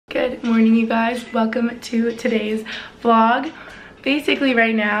Good morning, you guys. Welcome to today's vlog. Basically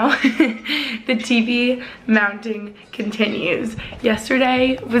right now, the TV mounting continues.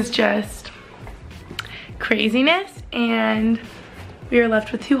 Yesterday was just craziness and we were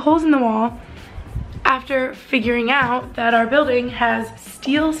left with 2 holes in the wall after figuring out that our building has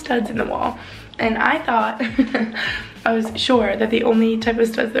steel studs in the wall. And I thought, I was sure that the only type of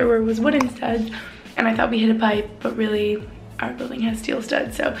studs there were was wooden studs, and I thought we hit a pipe, but really our building has steel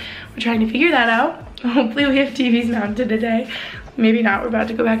studs. So we're trying to figure that out. Hopefully we have TVs mounted today. Maybe not, we're about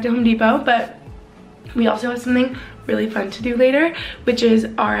to go back to Home Depot, but we also have something really fun to do later, which is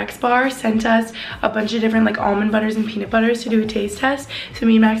RX Bar sent us a bunch of different like almond butters and peanut butters to do a taste test. So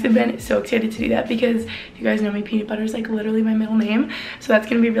me and Max have been so excited to do that because you guys know me, peanut butter is like literally my middle name. So that's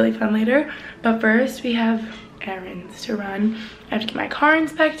gonna be really fun later. But first we have errands to run. I have to get my car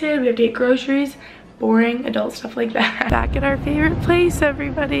inspected, we have to get groceries, boring adult stuff like that. Back at our favorite place,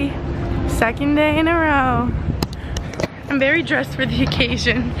 everybody. Second day in a row. I'm very dressed for the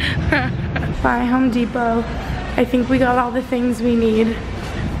occasion. Bye, Home Depot. I think we got all the things we need.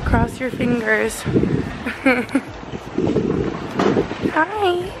 Cross your fingers.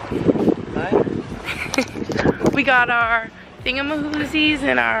 Hi. Hi. We got our thingamahoozies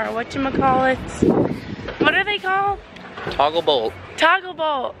and our whatchamacallits. What are they called? Toggle bolt. Toggle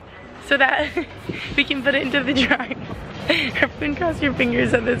bolt. So that we can put it into the dryer. Everyone cross your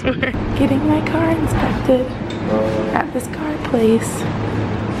fingers at this work. Getting my car inspected at this car place.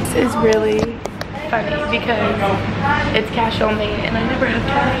 This is really funny because it's cash only and I never have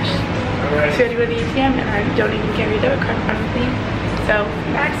cash. So I had to go to the ATM and I don't even carry the card with me. So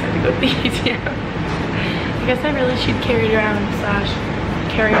Max had to go to the ATM. I guess I really should carry it around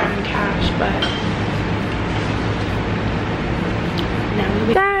 / carry around cash, but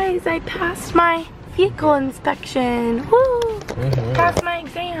now guys, I passed my vehicle inspection. Woo! Passed my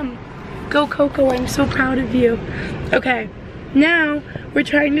exam. Go Coco, I'm so proud of you. Okay, now we're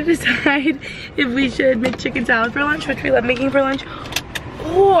trying to decide if we should make chicken salad for lunch, which we love making for lunch,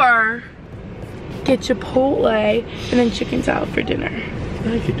 or get Chipotle and then chicken salad for dinner.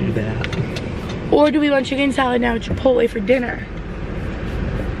 I could do that. Or do we want chicken salad now, Chipotle for dinner?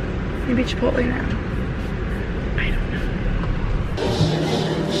 Maybe Chipotle now. I don't know.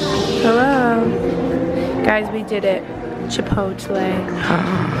 Hello. Guys, we did it. Chipotle.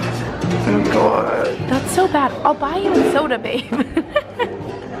 Oh god. That's so bad. I'll buy you a soda, babe.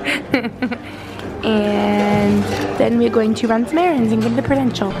 And then we're going to run some errands and get the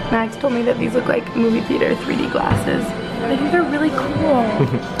credential. Max told me that these look like movie theater 3D glasses. I think they're really cool.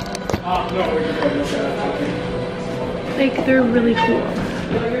 Like, they're really cool.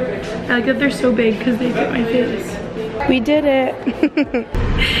 I like that they're so big because they fit my face. We did it.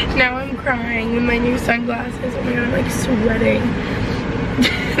 Now I'm crying with my new sunglasses. Oh my god, I'm like sweating.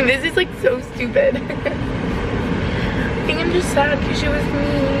 This is like so stupid. I think I'm just sad because she was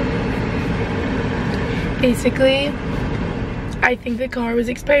me. Basically, I think the car was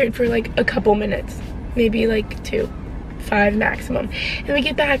expired for like a couple minutes. Maybe like 2, 5 maximum. And we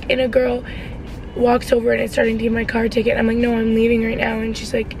get back and a girl walks over and is starting to give my car ticket. I'm like, no, I'm leaving right now. And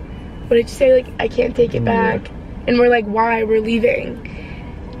she's like, what did you say? Like, I can't take it back. And we're like, why? We're leaving.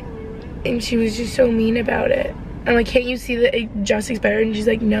 And she was just so mean about it. I'm like, can't you see that it just expired? And she's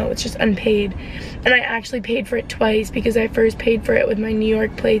like, no, it's just unpaid. And I actually paid for it twice because I first paid for it with my New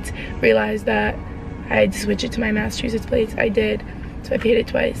York plates, realized that I had to switch it to my Massachusetts plates. I did. So I paid it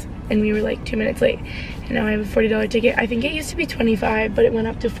twice. And we were like 2 minutes late. And now I have a $40 ticket. I think it used to be $25, but it went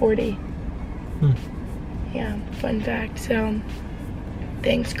up to $40. Yeah, fun fact. So,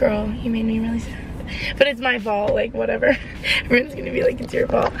 thanks, girl. You made me really sad. But it's my fault, like, whatever. Everyone's gonna be like, it's your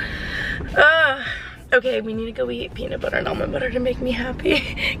fault. Okay, we need to go eat peanut butter and almond butter to make me happy.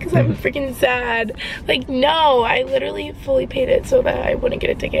 Because I'm freaking sad. Like, no, I literally fully paid it so that I wouldn't get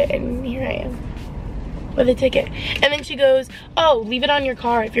a ticket. And here I am with a ticket. And then she goes, oh, leave it on your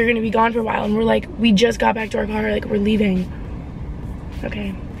car if you're gonna be gone for a while. And we're like, we just got back to our car, like, we're leaving.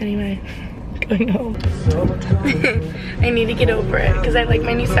 Okay, anyway. Going home. I need to get over it because I like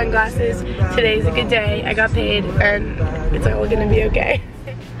my new sunglasses. Today's a good day. I got paid and it's all gonna be okay.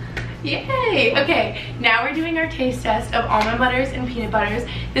 Yay! Okay, now we're doing our taste test of almond butters and peanut butters.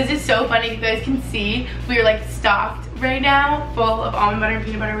 This is so funny. You guys can see we're like stocked right now full of almond butter and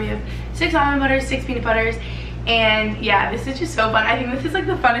peanut butter. We have 6 almond butters, 6 peanut butters. And yeah, this is just so fun. I think this is like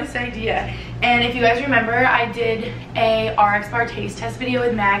the funnest idea. And if you guys remember, I did a RX Bar taste test video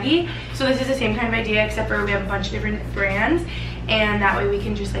with Maggie. So this is the same kind of idea, except for we have a bunch of different brands. And that way we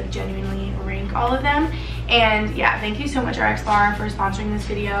can just like genuinely rank all of them. And yeah, thank you so much RX Bar for sponsoring this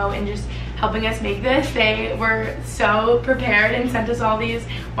video and just helping us make this. They were so prepared and sent us all these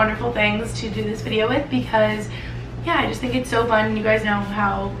wonderful things to do this video with because, yeah, I just think it's so fun. You guys know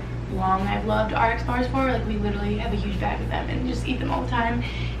how long I've loved RX bars for. Like, we literally have a huge bag of them and just eat them all the time.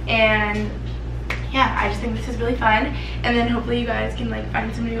 And yeah, I just think this is really fun. And then hopefully you guys can like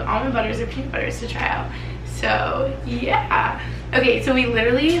find some new almond butters or peanut butters to try out. So yeah. Okay, so we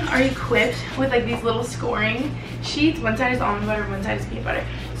literally are equipped with like these little scoring sheets. One side is almond butter, one side is peanut butter.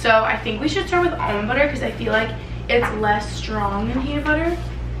 So I think we should start with almond butter because I feel like it's less strong than peanut butter.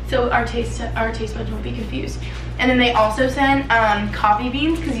 So our taste buds won't be confused. And then they also send coffee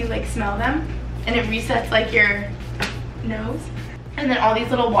beans because you like smell them and it resets like your nose. And then all these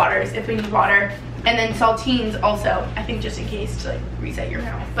little waters if we need water. And then saltines also, I think just in case to like reset your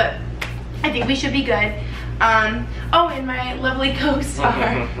mouth. But I think we should be good. Oh, and my lovely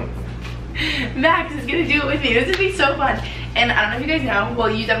co-star, Max, is gonna do it with me. This would be so fun. And I don't know if you guys know, well,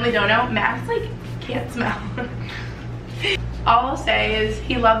 you definitely don't know, Max like can't smell. All I'll say is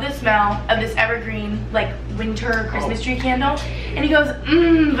he loved the smell of this evergreen like winter Christmas tree candle. And he goes,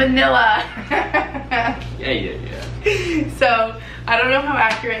 vanilla. Yeah. So I don't know how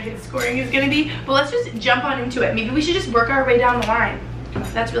accurate his scoring is gonna be, but let's just jump on into it. Maybe we should just work our way down the line.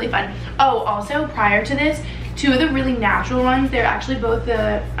 That's really fun. Oh, also prior to this, two of the really natural ones, they're actually both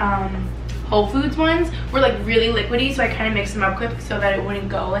the Whole Foods ones, were like really liquidy, so I kind of mixed them up quick so that it wouldn't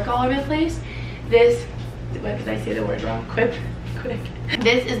go like all over the place. This, what did I say the word wrong? Quick.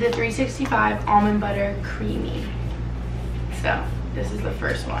 This is the 365 almond butter creamy. So this is the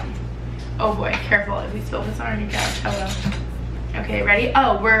first one. Oh boy, careful if we spill this on our new couch. Hello. Okay, ready?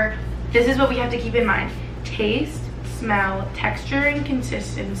 Oh, this is what we have to keep in mind. Taste, smell, texture, and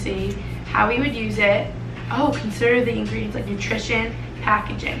consistency, how we would use it. Oh, consider the ingredients like nutrition,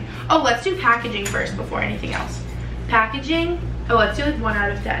 packaging. Oh, let's do packaging first before anything else. Packaging, oh, let's do like 1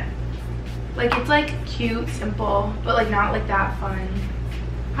 out of 10. Like, it's like cute, simple, but like not like that fun.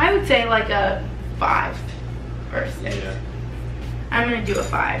 I would say like a 5 or a 6. Yeah. I'm gonna do a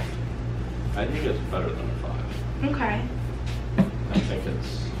 5. I think it's better than a 5. Okay. I think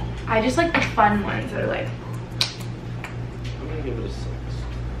it's... I just like the fun ones that are like... I'm gonna give it a 6.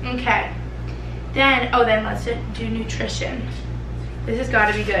 Okay. Then let's do nutrition. This has got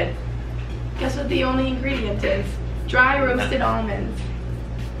to be good. Guess what the only ingredient is? Dry roasted almonds.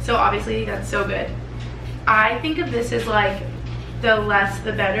 So obviously that's so good. I think of this as like the less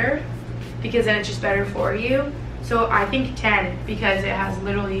the better because then it's just better for you. So I think 10 because it has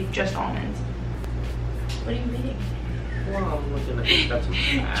literally just almonds. What are you reading? Well, I'm looking at that's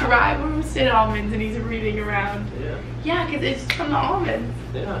some Dry roasted almonds and he's reading around. Yeah. Yeah, because it's from the almonds.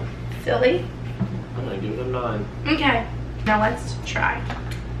 Yeah. Silly. I'm gonna give it a 9. Okay. Now let's try.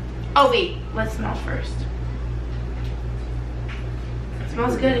 Oh wait, let's smell first. It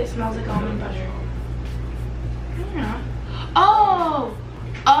smells good. It smells like almond butter. Yeah. Oh!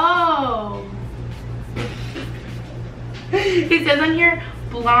 Oh! It says on here,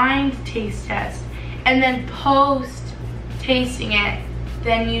 blind taste test. And then post tasting it,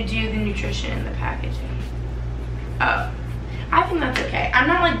 then you do the nutrition and the packaging. Oh. I think that's okay. I'm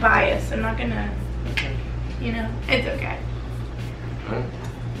not like biased. I'm not gonna, you know, it's okay. Huh?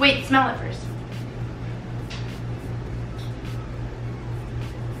 Wait, smell it first.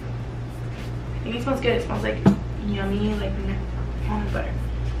 I think it smells good. It smells like yummy, like almond butter.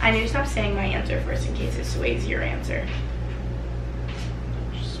 I need to stop saying my answer first in case it sways your answer.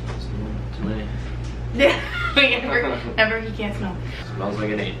 It just smells to me. Remember, he can't smell. Smells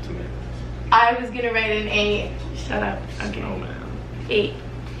like an 8 to me. I was gonna write an 8. Shut up. Okay. Oh man. 8.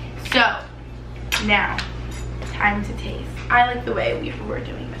 So, now, time to taste. I like the way we were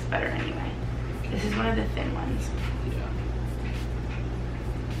doing this better anyway. This is one of the thin ones. Yeah.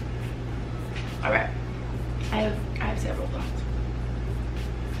 Alright. I have several thoughts.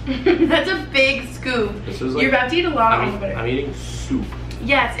 That's a big scoop. This is like, you're about to eat a lot of almond butter. I'm eating soup.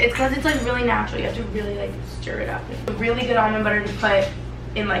 Yes, it's because it's like really natural. You have to really like stir it up. It's really good almond butter to put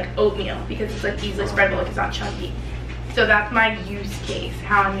in like oatmeal because it's like easily spreadable, like it's not chunky. So that's my use case,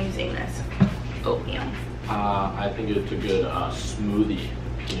 how I'm using this oatmeal. I think it's a good smoothie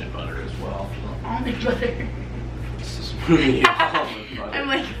peanut butter as well. Almond butter. It's a smoothie almond butter. I'm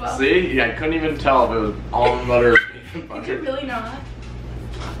like, well. See? Yeah, I couldn't even tell if it was almond butter or peanut butter. Did you really not?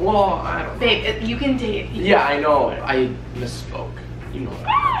 Well, I don't know. Babe, you can taste. Yeah, I know. I misspoke. You know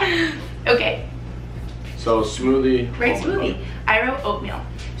that. Okay. So smoothie. Right, almond smoothie. butter. I wrote oatmeal.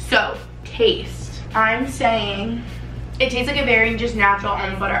 So, taste. I'm saying it tastes like a very just natural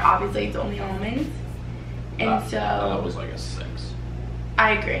almond butter. Obviously, it's only almonds. And so that was like a 6.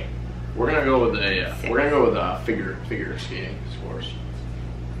 I agree. We're gonna go with a figure skating scores.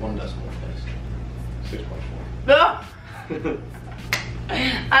 1 decimal place. 6.4. Oh.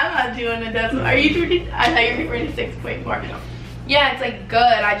 I'm not doing a decimal. Are you doing it? I thought you were doing 6.4. No. Yeah, it's like good.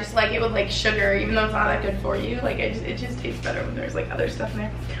 I just like it with like sugar, even though it's not that good for you. Like it just tastes better when there's like other stuff in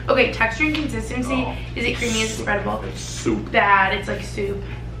there. Okay, texture and consistency. Is it creamy? Is it spreadable? It's soup. Bad. It's like soup.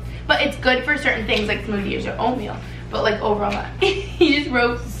 But it's good for certain things like smoothies or oatmeal. But like overall, he just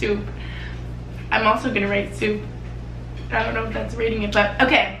wrote soup. I'm also gonna rate soup. I don't know if that's rating it, but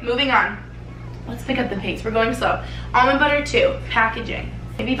okay, moving on. Let's pick up the pace. We're going slow. Almond butter 2, packaging.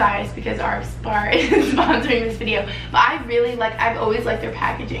 Maybe biased because our bar is sponsoring this video, but I really like. I've always liked their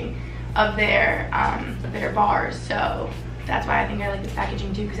packaging of their bars, so that's why I think I like this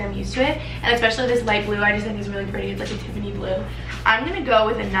packaging too, because I'm used to it. And especially this light blue, I just think is really pretty. It's like a Tiffany blue. I'm gonna go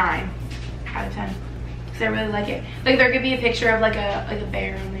with a 9 out of 10 because I really like it. Like there could be a picture of like a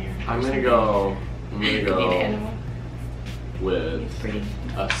bear on there. I'm gonna go Could be an animal. with It's pretty.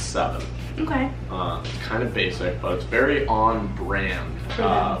 a 7. Okay. It's kind of basic, but it's very on brand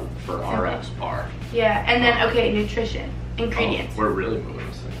for RX bar. Yeah, and then okay, nutrition, ingredients. Oh, we're really moving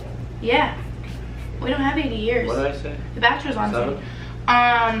this thing. Yeah. We don't have 80 years. What did I say? The bachelor's on 7?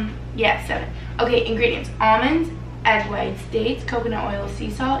 Yeah, 7. Okay, ingredients: almonds, egg whites, dates, coconut oil, sea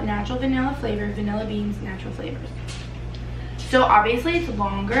salt, natural vanilla flavor, vanilla beans, natural flavors. So obviously it's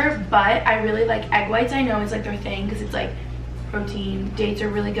longer, but I really like egg whites. I know is like their thing because it's like protein. Dates are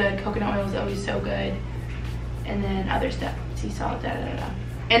really good. Coconut oil is always so good. And then other stuff, sea salt, da da da.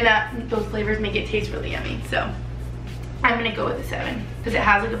 And those flavors make it taste really yummy. So I'm gonna go with a 7 because it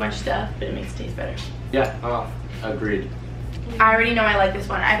has like a bunch of stuff, but it makes it taste better. Yeah, agreed. I already know I like this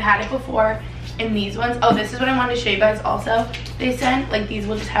one. I've had it before in these ones. Oh, this is what I wanted to show you guys also. They sent, like these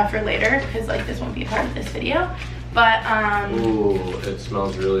we'll just have for later because like this won't be a part of this video. But ooh, it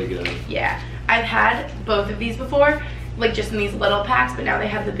smells really good. yeah, I've had both of these before, like just in these little packs, but now they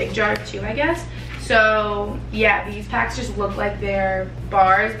have the big jar too, I guess. So yeah, these packs just look like they're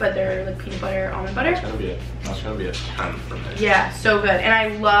bars, but they're like peanut butter, almond butter. That's gonna be a 10 for me. Yeah, so good. And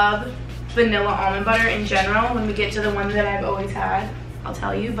I love vanilla almond butter in general. When we get to the one that I've always had, I'll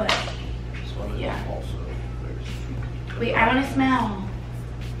tell you, but This one is yeah. also very sweet. Wait, I want to smell.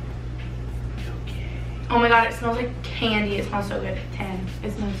 Oh my god, it smells like candy. It smells so good. 10.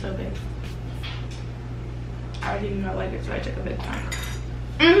 It smells so good. I didn't know like it, so I took a big time.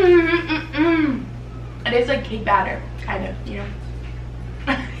 It is like cake batter, kind of, you know.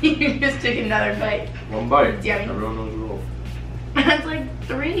 You just took another bite. One bite. It's yummy. Everyone knows the rule. That's like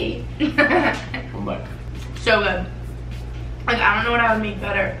 3. One bite. So good. Like I don't know what I would make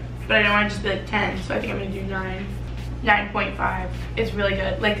better, but I don't want to just be like 10, so I think I'm gonna do 9. 9.5. It's really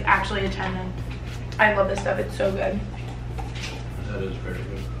good. Like actually a 10 then. I love this stuff. It's so good. That is very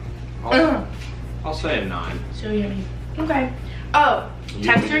good. I'll say a 9. So yummy. Okay. Oh,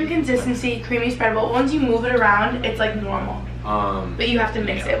 texture and consistency, creamy spreadable. Once you move it around, it's like normal. But you have to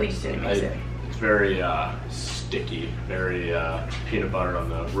mix it. We just didn't mix it. It's very sticky, very peanut butter on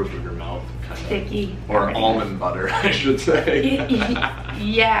the roof of your mouth, kind of. Sticky. Or almond butter, I should say.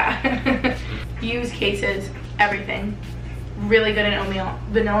 Yeah. Use cases, everything. Really good in oatmeal.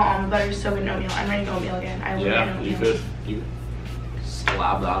 Vanilla almond butter is so good in oatmeal. I'm ready to oatmeal again. I love oatmeal. You could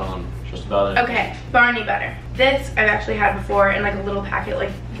slab that on just about it. Okay, Barney butter. This I've actually had before in like a little packet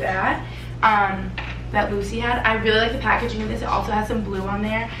like that. That Lucy had. I really like the packaging of this. It also has some blue on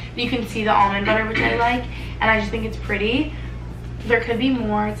there. You can see the almond butter, which I like, and I just think it's pretty. There could be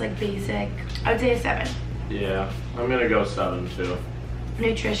more. It's like basic. I would say a 7. Yeah, I'm gonna go 7 too.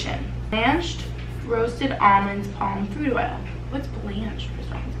 Nutrition. Blanched roasted almonds, palm fruit oil. What's blanched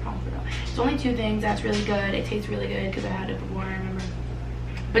roasted almonds, palm fruit oil? It's only 2 things. That's really good. It tastes really good because I had it before, I remember.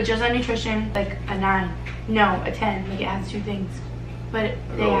 But just on nutrition, like a 9. No, a 10. Like it has 2 things. But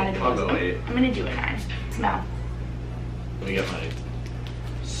they added it. I'll go 8. I'm gonna do a 9. Smell. Let me get my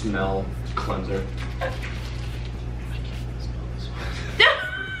smell cleanser.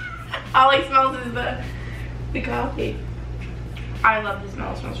 All he smells is the coffee. I love the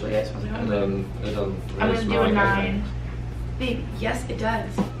smell. It smells really good. It smells like And then it doesn't really I'm gonna smell do a like 9. anything. Babe, yes it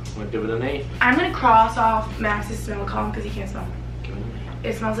does. I'm gonna give it an 8. I'm gonna cross off Max's smell column because he can't smell. Give it an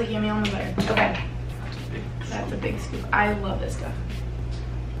It smells like yummy almond butter. Okay. That's a big scoop. I love this stuff.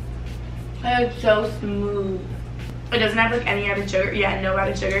 It's so smooth. It doesn't have like any added sugar. Yeah, no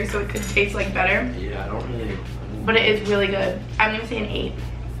added sugar, so it could taste like better. 8. Yeah, I don't really. But it is really good. I'm gonna say an 8.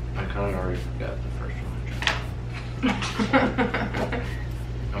 I kind of already forgot the first one.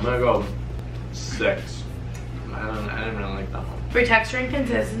 I'm gonna go 6. I didn't really like that one. For texture and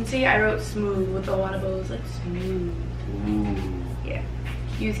consistency, I wrote smooth with a lot of O's, like smooth. Ooh. Yeah.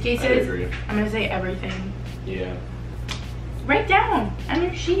 Use I cases, agree. I'm gonna say everything. Yeah. Write down on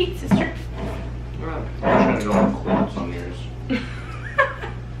your sheet, sister. I'm trying to go on quotes on yours.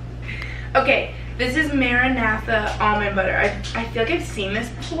 Okay, this is Maranatha almond butter. I feel like I've seen this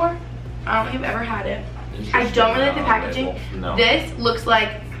before. I don't think I've ever had it. I don't really like the packaging. No. This looks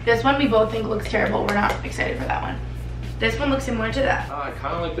like, this one we both think looks terrible. We're not excited for that one. This one looks similar to that. I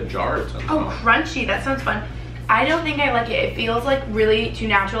kind of like the jar it's in. Oh, crunchy. That sounds fun. I don't think I like it. It feels like really too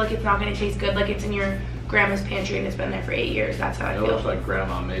natural. Like it's not going to taste good. Like it's in your grandma's pantry and it's been there for 8 years. That's how I feel. It looks like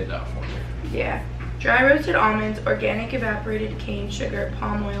grandma made that for me. Yeah. Dry roasted almonds, organic evaporated cane sugar,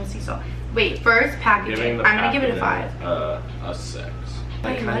 palm oil, sea salt. Wait, first packaging. I'm going to give it a 5. A 6.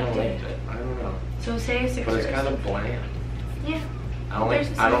 I kind of liked it. I don't know. So say a 6 but it's kind of bland. Yeah.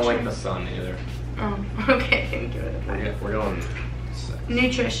 I don't like the sun either. Oh, okay. Can you give it a 5? We're going 6.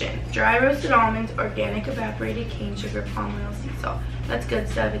 Nutrition. Dry roasted almonds, organic evaporated cane sugar, palm oil, sea salt. That's good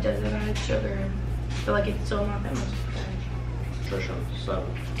stuff. It doesn't add sugar. But like it's still not that much. Nutrition, 7.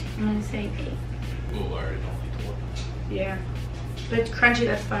 I'm going to say 8. Ooh, I already don't like the look. Yeah. But it's crunchy.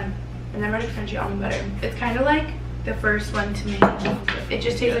 That's fun. I've never had a crunchy almond butter. It's kind of like the first one to me. It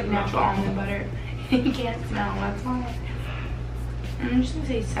just tastes like natural almond butter. You can't smell. That's all. I'm just gonna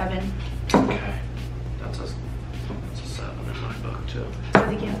say 7. Okay. That's a 7 in my book too.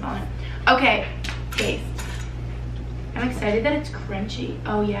 Because you can't smell it. Okay. Taste. I'm excited that it's crunchy.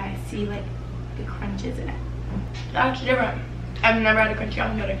 Oh yeah, I see like the crunches in it. That's different. I've never had a crunchy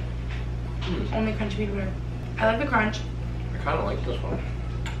almond butter. Only crunchy peanut butter. I like the crunch. I kind of like this one.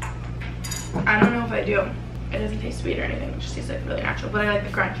 I don't know if I do. It doesn't taste sweet or anything. It just tastes like really natural. But I like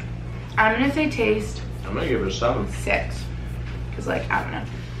the crunch. I'm gonna say taste. I'm gonna give it a 7. 6. Because like, I don't know.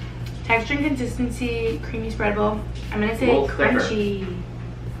 Texture and consistency, creamy spreadable. I'm gonna say crunchy.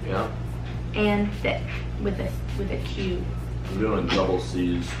 Yeah. And thick with a Q. I'm doing double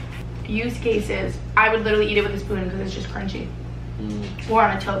C's. Use cases. I would literally eat it with a spoon because it's just crunchy. Or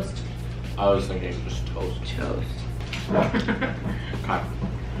on a toast. I was thinking just toast. Toast. Okay.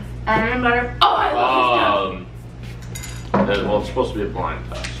 Almond butter. Oh, I love this stuff. Well, it's supposed to be a blind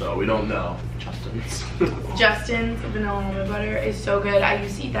test, so we don't know. Justin's vanilla almond butter is so good. I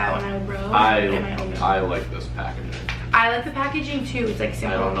used to eat that when I would roast. I like this packaging. I like the packaging too. It's like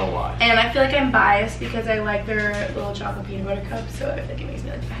simple. I don't know why. And I feel like I'm biased because I like their little chocolate peanut butter cups, so I feel like it makes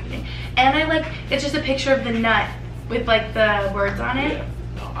me like the packaging. And I like, it's just a picture of the nut with like the words on it. Yeah.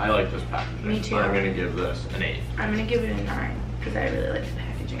 No, I like this packaging. Me too. I'm gonna give this an 8. I'm gonna give it a 9 because I really like the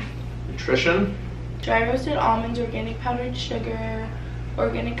packaging. Nutrition. Dry roasted almonds, organic powdered sugar,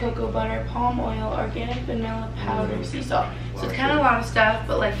 organic cocoa butter, palm oil, organic vanilla powder, sea salt. So it's kind of a lot of stuff,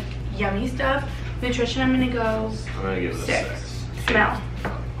 but like yummy stuff. Nutrition, I'm gonna give it a 6. Smell.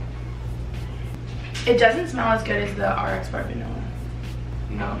 It doesn't smell as good as the RX bar vanilla.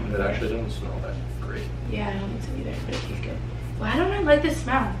 No, it actually doesn't smell that great. Yeah, I don't think so either, but it tastes good. Why don't I like the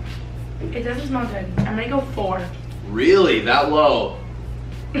smell? It doesn't smell good. I'm gonna go 4. Really? That low?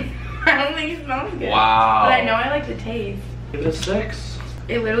 I don't think it smells good. Wow. But I know I like the taste. Give it a 6.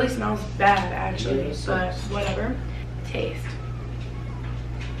 It literally smells bad, actually, but 6. whatever. Taste.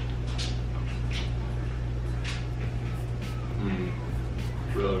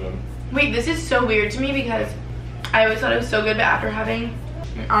 Really good. Wait, this is so weird to me because I always thought it was so good, but after having,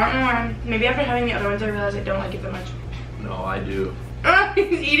 I don't know why, maybe after having the other ones I realized I don't like it that much. No, I do.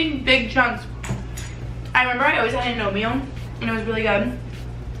 He's eating big chunks. I remember I always had it in oatmeal, and it was really good.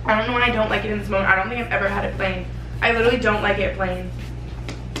 I don't know why I don't like it in this moment. I don't think I've ever had it plain. I literally don't like it plain.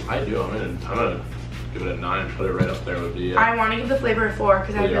 I do. I'm gonna give it a 9. Put it right up there with the. I want to give the flavor a 4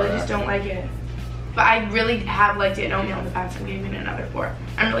 because I really just don't like it. But I really have liked it in oatmeal in the past. I'm giving it another 4.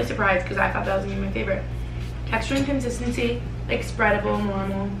 I'm really surprised because I thought that was gonna be my favorite. Texture and consistency, like spreadable,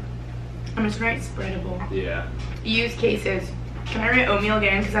 normal. I'm just gonna write spreadable. Yeah. Use cases. Can I write oatmeal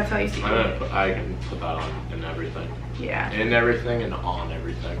again? Because that's how I used to eat it. I can put that on in everything. Yeah. In everything and on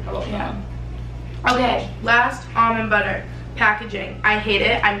everything. How about that? Okay, last almond butter. Packaging. I hate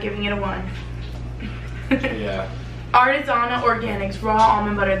it. I'm giving it a 1. Yeah. Artisanal Organics raw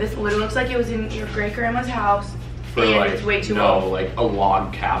almond butter. This literally looks like it was in your great grandma's house. For and like, it's way too old. like a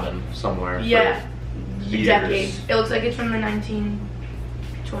log cabin somewhere. Yeah. For years. Decades. It looks like it's from the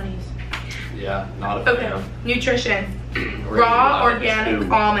 1920s. Yeah, not a fan. Nutrition. Raw organic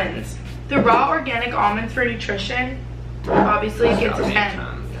almonds. The raw organic almonds for nutrition obviously gets a 10.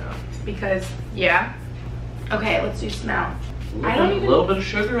 Yeah. Because, yeah. Okay, let's do smell. A little bit of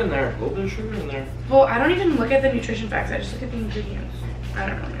sugar in there. A little bit of sugar in there. Well, I don't even look at the nutrition facts. I just look at the ingredients. I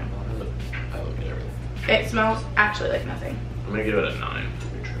don't really know. I look at everything. It smells actually like nothing. I'm gonna give it a 9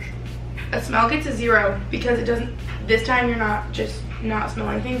 for nutrition. A smell gets a 0 because it doesn't, this time you're not just not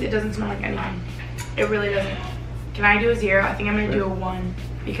smelling things, it doesn't smell like anything. It really doesn't. Can I do a 0? I think I'm gonna do a 1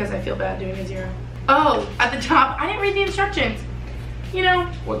 because I feel bad doing a 0. Oh, at the top, I didn't read the instructions. You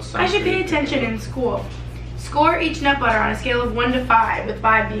know, I should pay attention in school. Score each nut butter on a scale of 1 to 5, with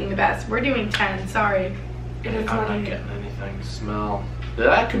 5 being the best. We're doing 10, sorry. I'm not getting anything. Smell.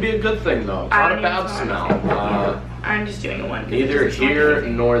 That could be a good thing though. It's not a bad smell. I'm just doing a 1. Neither here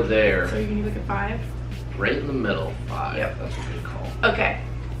nor there. So you're gonna look at 5? Right in the middle, 5. Yep. That's a good call. Okay.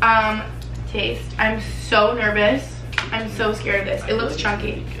 Taste. I'm so nervous. I'm so scared of this. It looks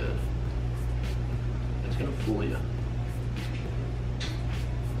chunky. It's good. It's gonna fool you.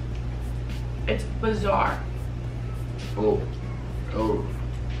 It's bizarre. Oh.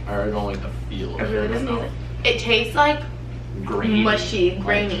 I really don't like the feel of it. It really doesn't either. It tastes like grainy. Mushy,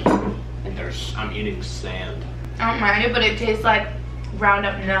 grainy. Like I'm eating sand. I don't mind it, but it tastes like ground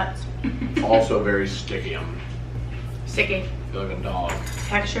up nuts. Also very sticky. Sticky. I feel like a dog.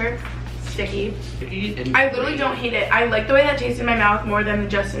 Texture, sticky. Sticky and I literally don't hate it. I like the way that tastes in my mouth more than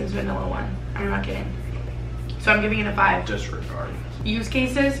Justin's vanilla one. I'm not kidding. So I'm giving it a 5. Disregard. Use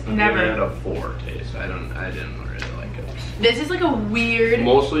cases, I'm never. giving it a 4 taste. I didn't really like it. This is like a weird,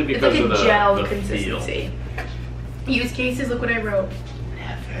 mostly because it's like of a gel the consistency. Feel. Use cases, look what I wrote.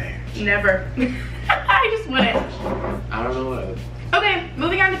 Never. I just wouldn't. I don't know what. Okay,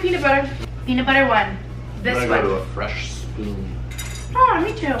 moving on to peanut butter. Peanut butter 1. This I'm one. gonna go to a fresh spoon. Oh,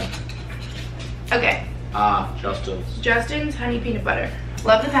 me too. Okay. Justin's honey peanut butter.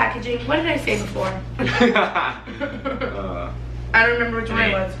 Love the packaging. What did I say before? I don't remember which one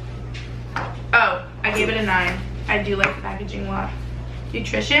it was. Oh, I gave it a 9. I do like the packaging a lot.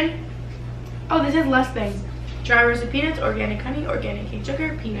 Nutrition. Oh, this has less things. Dry roasted peanuts, organic honey, organic cane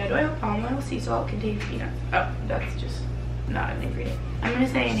sugar, peanut oil, palm oil, sea salt, contains peanuts. Oh, that's just not an ingredient. I'm gonna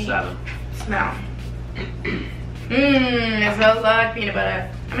say an 8. 7. Smell. It smells like peanut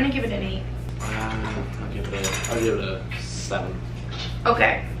butter. I'm gonna give it an 8. I'll give it a 7.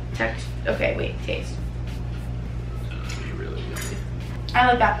 Okay. Okay, wait, taste. Really yummy. I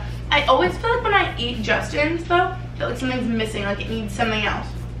like that. I always feel like when I eat Justin's though, that like something's missing, like it needs something else.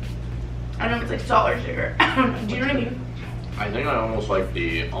 I don't know if it's like salt or sugar. I don't know. Do you know what I mean? I think I almost like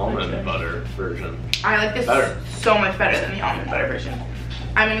the almond butter version. I like this so much better than the almond butter version.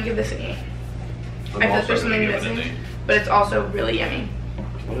 I'm gonna give this an 8. I feel like there's something missing, but it's also really yummy.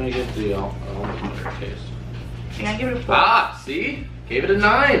 What did I give the almond butter taste? I think I give it a 4. Ah, see? Gave it a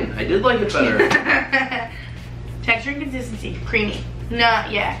 9. I did like it better. Texture and consistency, creamy. No,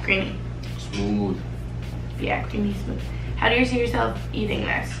 yeah, creamy. Smooth. Yeah, creamy, smooth. How do you see yourself eating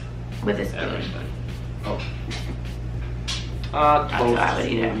this with a spoon? Everything. Oh. That's how I would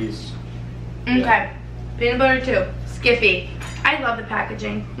eat it. Okay, peanut butter 2. Skippy. I love the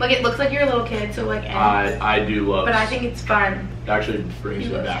packaging. Like it looks like you're a little kid, so like. I do love. But I think it's fun. It actually brings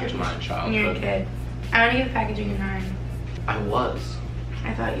me back to my childhood. When you're a kid. I want to give the packaging a 9. I was.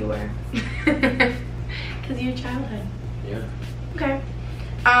 I thought you were. Because of your childhood. Yeah. Okay.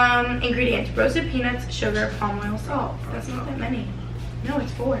 Ingredients: roasted peanuts, sugar, palm oil, salt. That's not that many. No,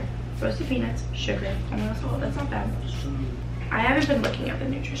 it's 4. Roasted peanuts, sugar, palm oil, salt. That's not bad. I haven't been looking at the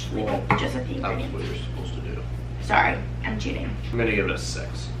nutrition label, just at the ingredients. That's what you're supposed to do. Sorry, I'm cheating. I'm gonna give it a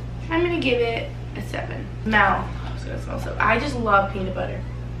 6. I'm gonna give it a 7. Smell. Oh, it's gonna smell so. I just love peanut butter.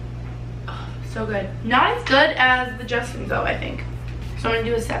 Oh, so good. Not as good as the Justin's though, I think. So I'm gonna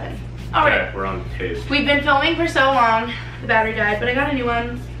do a 7. All right. Okay, we're on taste. We've been filming for so long. The battery died, but I got a new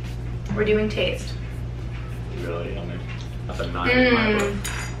one. We're doing taste. Really yummy. That's a 9 in my book.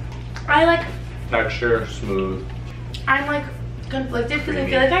 I like Texture, smooth. I'm like conflicted because I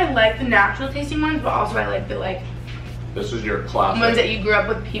feel like I like the natural tasting ones, but also I like the like This is your classic. ones that you grew up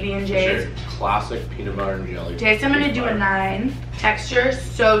with, PB&J's. Classic peanut butter and jelly. Taste, I'm gonna do a 9. Texture,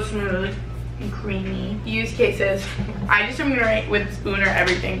 so smooth and creamy. Use cases. I just am gonna write with spoon or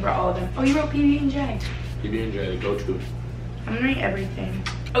everything for all of them. Oh, you wrote PB&J. PB&J, go to. I'm gonna write everything.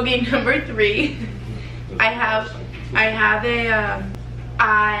 Okay, number 3.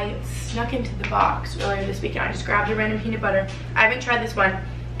 I snuck into the box earlier this weekend. I just grabbed a random peanut butter. I haven't tried this one,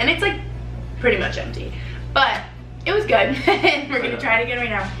 and it's like pretty much empty, but it was good. We're gonna try it again right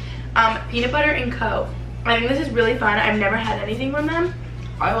now. Peanut butter and Co. I think this is really fun. I've never had anything from them.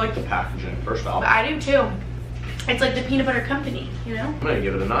 I like the packaging, first off. But I do too. It's like the peanut butter company, you know? I'm gonna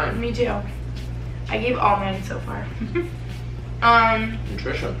give it a 9. Me too. I gave all 9 so far.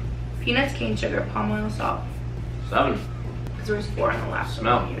 Nutrition. Peanuts, cane sugar, palm oil, salt. 7. Because there was 4 on the last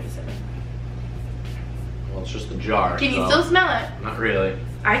Smell. one. I gave it a 7. Well, it's just a jar. Can you still smell it? Not really.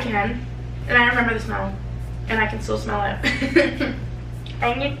 I can. And I remember the smell. And I can still smell it.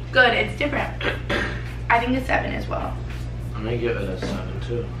 I think it's good. It's different. I think a 7 as well. I'm gonna give it a 7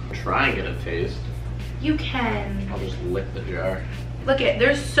 too. Try and get a taste. You can. I'll just lick the jar. Look it.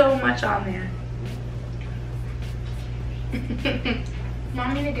 There's so much on there.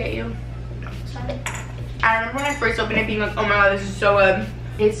 Want me to get you? I remember when I first opened it being like, oh my god, this is so good.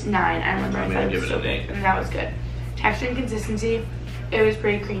 It's 9. I remember I thought it was so good, and that was good. Texture and consistency, it was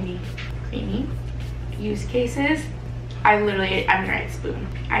pretty creamy. Creamy. Use cases, I'm gonna write spoon.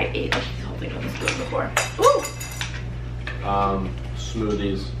 I ate this whole thing on the spoon before. Ooh!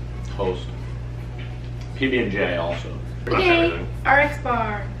 Smoothies, toast. PB&J also. Okay, RX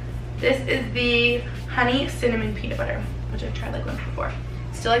bar. This is the honey cinnamon peanut butter, which I've tried like once before.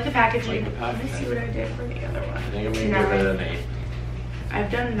 Still like the packaging. Let me see what I did for the other one. I think I'm gonna give it an 8. I've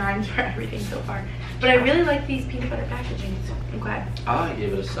done 9s for everything so far. But I really like these peanut butter packaging. I'm glad. I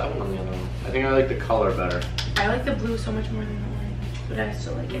gave it a 7 on the other one. I think I like the color better. I like the blue so much more than the orange, but I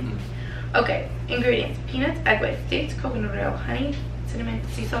still like it. Okay, ingredients. Peanuts, egg whites, dates, coconut oil, honey, cinnamon,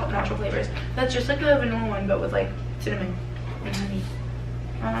 sea salt, natural flavors. That's just like the vanilla one, but with like cinnamon and honey.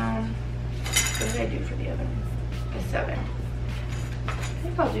 What did I do for the other one? A 7. I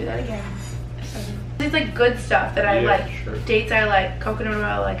think I'll do that again. A 7. It's like good stuff that I like. Sure. Dates I like, coconut oil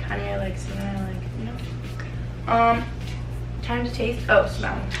I like, honey I like, cinnamon I like, you know? Time to taste. Oh,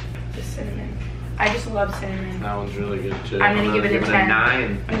 smell. The cinnamon. I just love cinnamon. That one's really good too. I'm gonna give it a 10.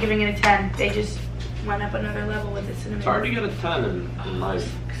 9. I'm giving it a 10. They just went up another level with the cinnamon. It's hard to get a 10 in my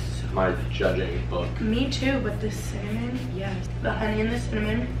judging book. Me too, but the cinnamon, yes. The honey and the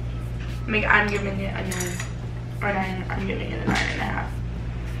cinnamon, I'm giving it a 9. Or 9, I'm giving it a 9.5.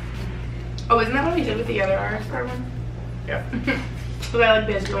 Oh, isn't that what we did with the other RX bar one? Yeah. So I like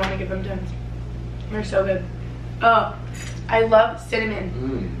this, I want to give them 10s. They're so good. Oh, I love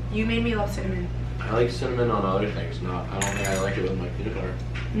cinnamon. You made me love cinnamon. I like cinnamon on other things, I don't think I like it with my peanut butter.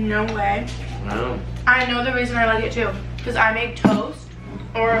 No way. No. I know the reason I like it too. Because I make toast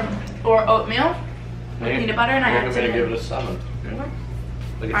or oatmeal with peanut butter and I add cinnamon. I'm gonna give it a 7. Okay.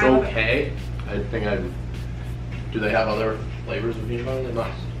 Like it's okay. I think do they have other flavors of peanut butter? They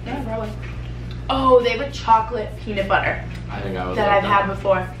must. Yeah, probably. Oh, they have a chocolate peanut butter. I think I would. That I've had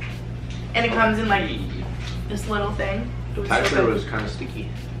before. And it comes in like this little thing. Texture was kind of sticky.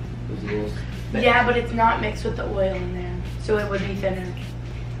 Yeah, but it's not mixed with the oil in there, so it would be thinner.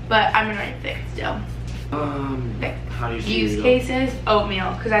 But I'm gonna write thick still. Okay. How do you use cases?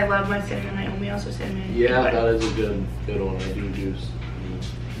 Oatmeal, because I love my cinnamon. My oatmeal, so cinnamon. Yeah, that is a good one. I do juice.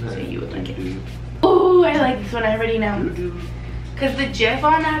 So you would like it. Ooh, I like this one. I already know. Because the Jif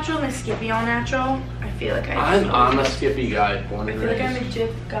all natural and the Skippy all natural, I feel like I'm a Skippy guy. I feel like I'm a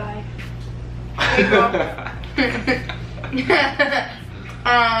Jif guy.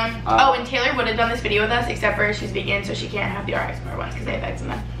 Oh, and Taylor would have done this video with us, except for she's vegan, so she can't have the RX bar ones because they have eggs in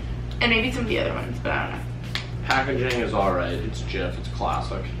them. And maybe some of the other ones, but I don't know. Packaging is alright. It's Jif. It's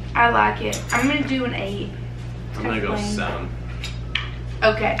classic. I like it. I'm going to do an 8. I'm going to go 7.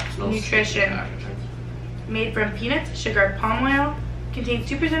 Okay. Nutrition. Made from peanuts, sugar, palm oil. Contains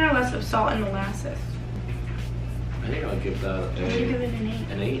 2% or less of salt and molasses. I think I'll give that I'm going to give it an 8.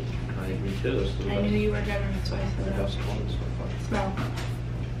 An 8? Me too. I knew you were gonna, that's why I said the that. best one so far. Smell.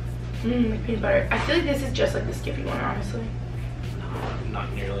 Like peanut butter. I feel like this is just like the Skippy one, honestly. No,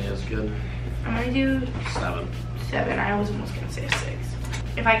 not nearly as good. I'm gonna do 7. 7. I was almost gonna say a 6.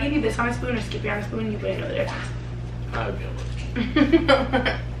 If I gave you this on a spoon or Skippy on a spoon, you wouldn't know the difference. I would be able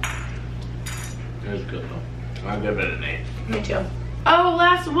to. It was good though. I'll give it an 8. Me too. Oh,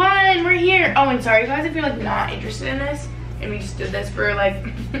 last one. We're here. Oh, and sorry guys if you're like not interested in this. And we just did this for like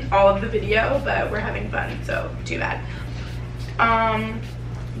all of the video, but we're having fun, so too bad.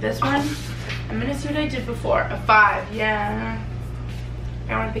 This one, I'm gonna see what I did before. A 5, yeah.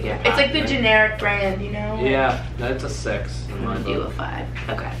 I want to pick it up. It's like the generic brand, you know? Yeah, that's a 6. I'm gonna do a 5.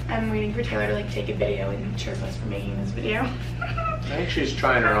 Okay. I'm waiting for Taylor to like take a video and chirp us for making this video. I think she's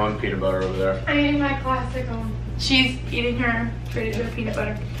trying her own peanut butter over there. I'm eating my classic one. She's eating her Trader Joe peanut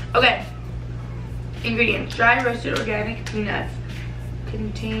butter. Okay. Ingredients: dry roasted organic peanuts.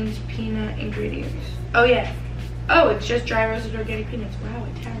 Contains peanut ingredients. Oh yeah. Oh, it's just dry roasted organic peanuts. Wow,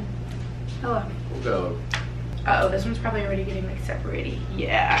 a 10. Hello. We'll go. Uh oh, this one's probably already getting like separated.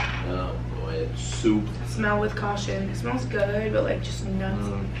 Yeah. Oh boy, it's soup. Smell with caution. It smells good, but like just nuts.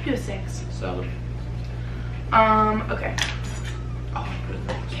 Do a 6. 7. Okay. Oh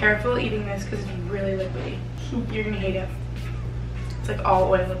goodness. Careful eating this because it's really liquidy. You're gonna hate it. It's like all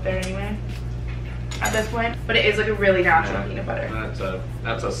oil up there anyway. At this point, but it is like a really natural peanut butter.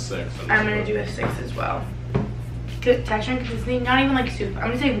 That's a 6. I'm gonna do a 6 as well. Good texture and consistency, not even like soup. I'm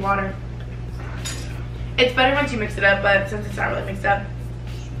gonna say water. It's better once you mix it up, but since it's not really mixed up,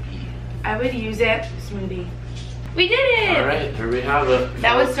 I would use it smoothie. We did it! All right, here we have it.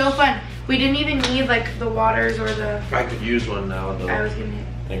 That was so fun. We didn't even need like the waters or the. I could use one now though. I was gonna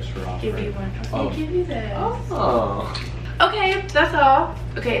Thanks for offering. give you one. I was gonna give you this. Oh. Okay, that's all.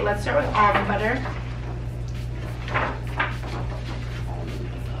 Okay, let's start with almond butter.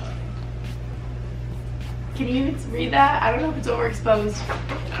 Can you even read that? I don't know if it's overexposed.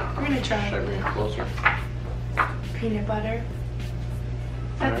 We're gonna try. Should I bring it closer? Peanut butter.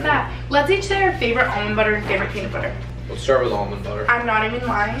 That's that. Let's each say our favorite almond butter and favorite peanut butter. Let's start with almond butter. I'm not even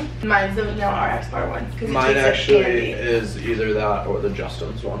lying. Mine's the vanilla RX bar one. Mine actually is either that or the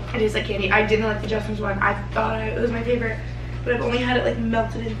Justin's one. It is like candy. I didn't like the Justin's one. I thought it was my favorite, but I've only had it like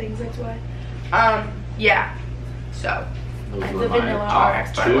melted in things. That's why. Yeah. So Those the were my vanilla top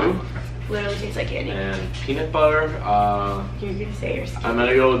RX bar two. one literally tastes like candy. And peanut butter. You're gonna say your Skippy. I'm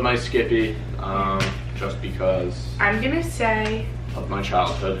gonna go with my Skippy, just because I'm gonna say of my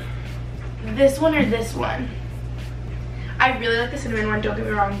childhood. this one or this one. I really like the cinnamon one, don't get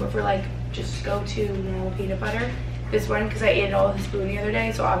me wrong, but for like just go to normal peanut butter, this one, because I ate it all with a spoon the other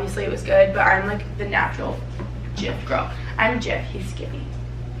day, so obviously it was good, but I'm like the natural Jif girl. I'm Jif, he's Skippy.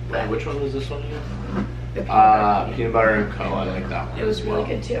 But Which one was this one again? the Peanut butter and co. I like that one. it was as really well.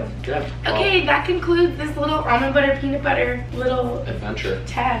 good too. Good. Okay, that concludes this little almond butter, peanut butter little Adventure.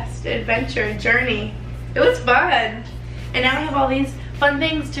 test, adventure, journey. It was fun. And now we have all these fun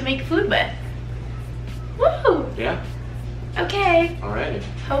things to make food with. Woo! Yeah. Okay. Alrighty.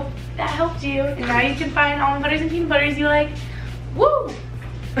 Hope that helped you. And now you can find almond butters and peanut butters you like. Woo!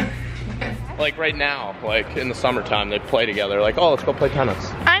 Like right now, like in the summertime, they play together. Like, oh, let's go play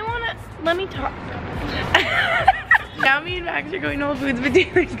tennis. I wanna, let me talk. Now me and Max are going to Whole Foods, but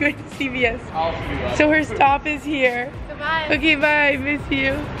Taylor's going to CVS. I'll see you. So her stop is here. Goodbye. Okay, bye, miss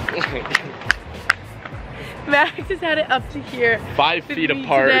you. Max has had it up to here. 5 with feet me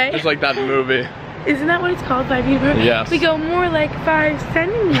apart, today. just like that movie. Isn't that what it's called, 5 feet apart? Yes. We go more like 5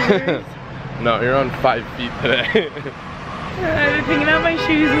 centimeters. No, you're on 5 feet today. Picking out my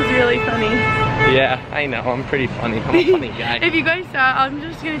shoes is really funny. Yeah, I know, I'm pretty funny. I'm a funny guy. If you guys saw, I'm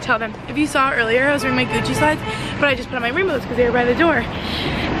just gonna tell them. If you saw earlier, I was wearing my Gucci slides, but I just put on my rainbows because they were by the door.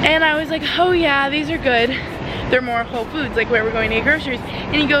 And I was like, oh yeah, these are good. They're more Whole Foods, like where we're going to get groceries.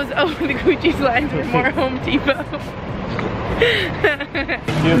 And he goes, oh, the Gucci slides are more Home Depot.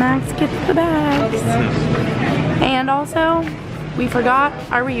 Max gets the bags. And also, we forgot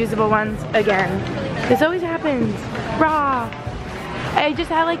our reusable ones again. This always happens. Raw. I just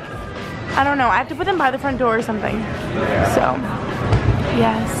had like, I don't know, I have to put them by the front door or something. So,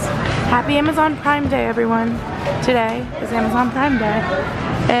 yes. Happy Amazon Prime Day, everyone. Today is Amazon Prime Day.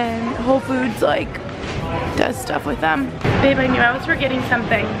 And Whole Foods, like, does stuff with them. Babe, I knew I was forgetting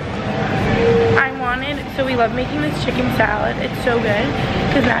something. I wanted, so we love making this chicken salad. It's so good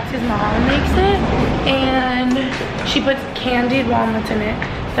because Max's mom makes it. And she puts candied walnuts in it.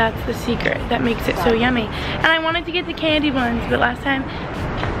 That's the secret that makes it so yummy. And I wanted to get the candied ones, but last time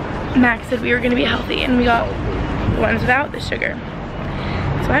Max said we were gonna be healthy and we got the ones without the sugar.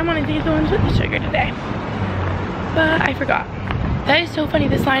 So I wanted to get the ones with the sugar today. But I forgot. That is so funny.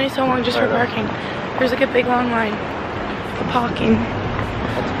 This line is so long just for parking. There's like a big long line for parking.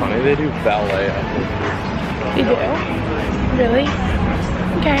 That's funny, they do ballet at Whole Foods. You do? Really?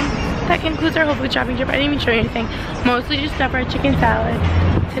 Okay. That concludes our Whole Foods shopping trip. I didn't even show you anything. Mostly just stuff our chicken salad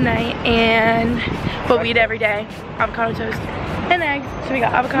tonight and what we eat every day. Avocado toast and eggs. So we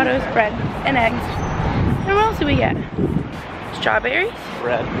got avocados, bread, and eggs. And what else do we get? Strawberries.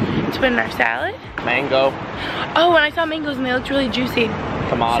 Bread. To put in our salad. Mango. Oh, and I saw mangoes and they looked really juicy.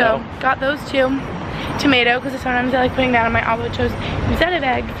 Tomato. So got those two. Tomato, because sometimes I like putting that on my avocado toast instead of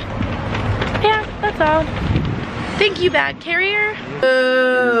eggs. Yeah, that's all. Thank you, bag carrier.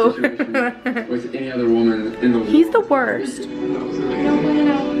 Oh. With any other woman in the world. He's the worst.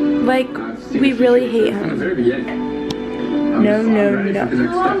 Like, we really hate From the him. very beginning. No, no,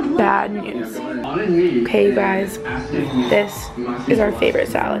 no. Bad news. Okay, you guys. This is our favorite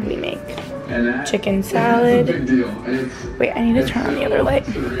salad we make. Chicken salad. Wait, I need to turn on the other light.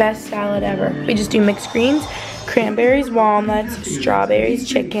 Best salad ever. We just do mixed greens, cranberries, walnuts, strawberries,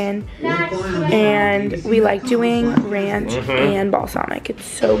 chicken, and we like doing ranch and balsamic. It's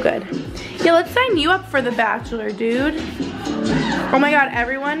so good. Yeah, let's sign you up for The Bachelor, dude. Oh my god,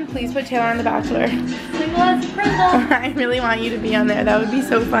 everyone, please put Taylor on The Bachelor. I really want you to be on there. That would be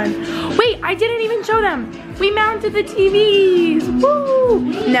so fun. Wait, I didn't even show them. We mounted the TVs. Woo!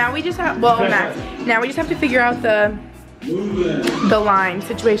 Now we just have, well, Max, now we just have to figure out the line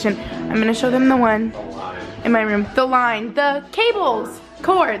situation. I'm gonna show them the one in my room. The line, the cables,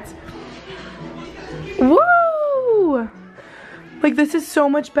 cords. Woo! Like, this is so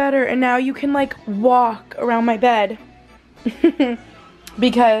much better. And now you can like walk around my bed.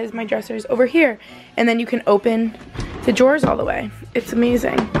 Because my dresser is over here. And then you can open the drawers all the way. It's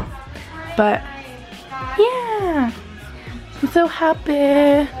amazing. But yeah, I'm so happy.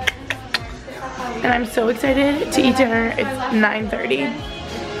 And I'm so excited to eat dinner. It's 9:30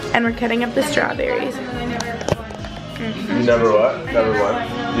 and we're cutting up the strawberries. You never what? Never what?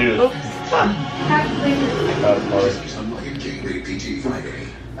 You. I'm like a king, rated PG Friday.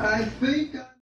 I think